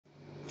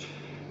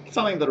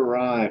Something that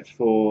arrived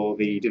for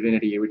the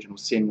Divinity Original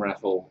Sin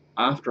raffle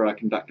after I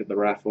conducted the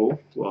raffle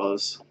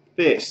was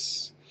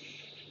this.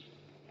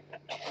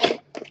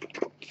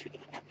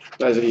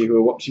 Those of you who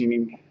are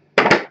watching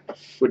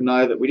would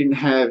know that we didn't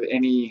have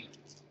any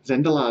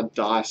Zendelard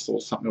dice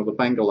or something, or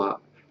the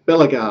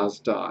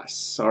Bellegars dice,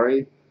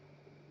 sorry.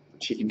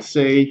 Which you can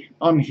see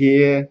on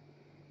here,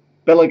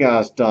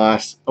 Bellegar's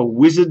dice, a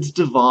wizard's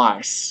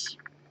device.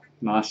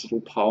 Nice little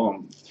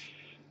poem.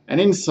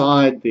 And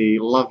inside the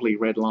lovely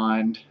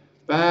red-lined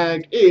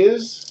bag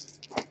is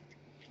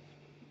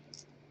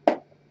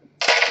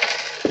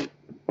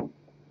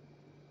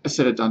a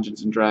set of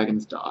Dungeons and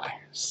Dragons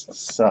dice.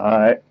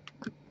 So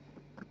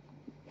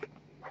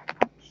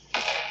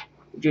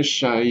just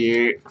show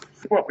you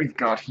what we've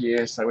got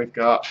here. So we've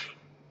got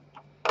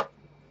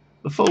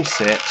the full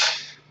set,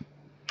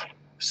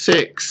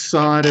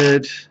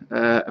 6-sided,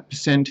 a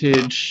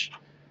percentage,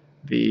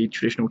 the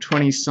traditional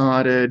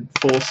 20-sided,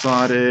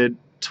 4-sided,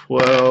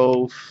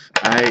 12,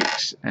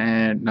 8,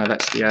 and no,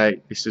 that's the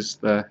 8, this is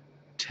the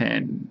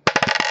 10.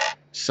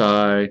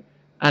 So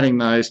adding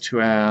those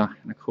to our,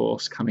 and of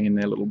course coming in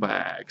their little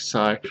bag.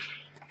 So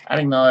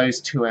adding those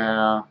to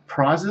our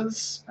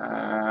prizes,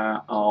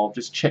 I'll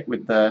just check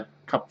with the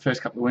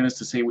first couple of winners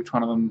to see which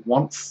one of them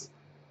wants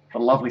a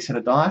lovely set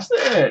of dice.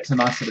 There, it's a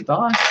nice set of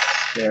dice.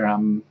 They're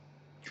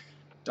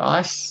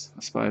dice.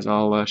 I suppose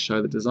I'll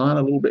show the design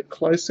a little bit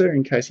closer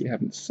in case you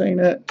haven't seen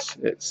it.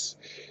 It's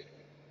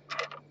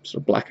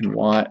sort of black and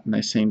white, and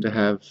they seem to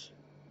have,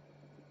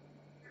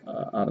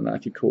 I don't know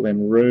if you call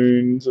them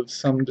runes of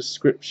some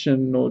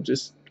description or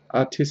just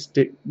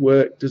artistic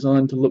work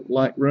designed to look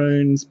like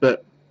runes,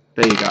 but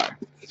there you go.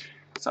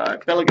 So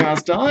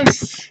Bellegar's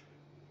dice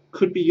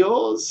could be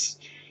yours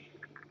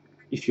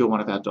if you're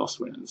one of our DOS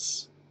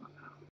winners.